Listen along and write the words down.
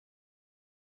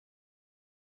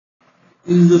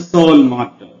is the soul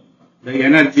mortal, the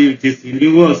energy which is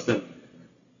universal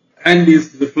and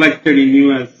is reflected in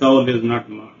you as soul is not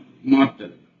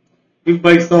mortal. If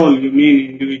by soul you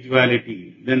mean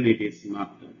individuality, then it is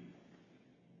mortal.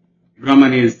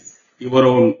 Brahman is your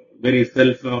own very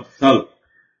self of self.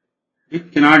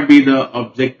 It cannot be the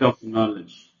object of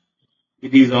knowledge.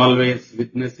 It is always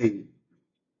witnessing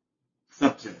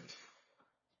subject.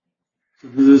 So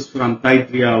this is from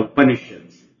Taittiriya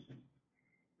Upanishad.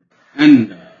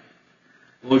 And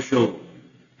Osho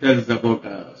tells about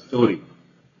a story.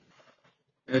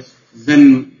 A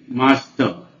Zen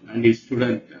master and his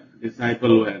student,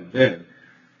 disciple were there.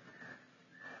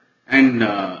 And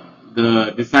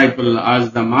the disciple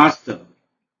asked the master,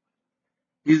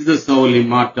 is the soul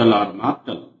immortal or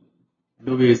mortal?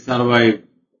 Do we survive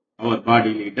our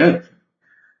bodily death?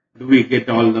 Do we get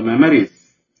all the memories?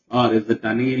 Or is it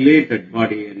annihilated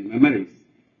body and memories?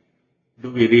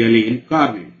 Do we really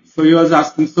incarnate? So he was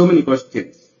asking so many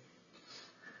questions.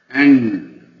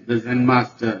 And the Zen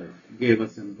master gave a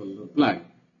simple reply.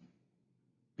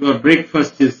 Your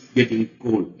breakfast is getting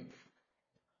cold.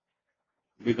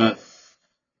 Because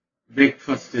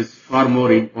breakfast is far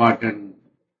more important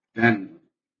than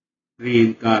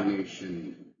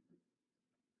reincarnation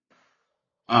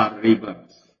or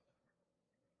rebirth.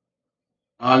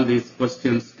 All these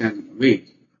questions can wait,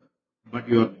 but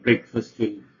your breakfast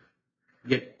will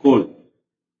get cold.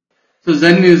 So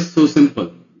Zen is so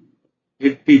simple.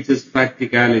 It teaches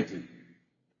practicality.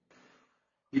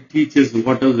 It teaches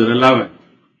what is relevant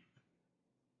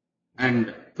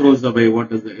and throws away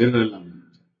what is irrelevant.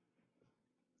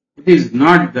 It is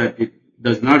not that it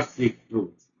does not seek truth.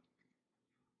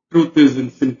 Truth is in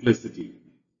simplicity,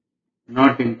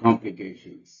 not in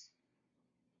complications.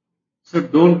 So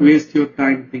don't waste your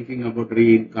time thinking about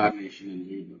reincarnation and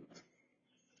rebirth.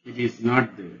 It is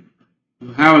not there.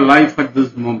 You have a life at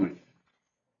this moment.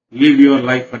 Live your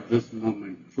life at this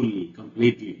moment fully,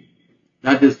 completely.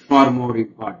 That is far more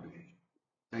important.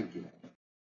 Thank you.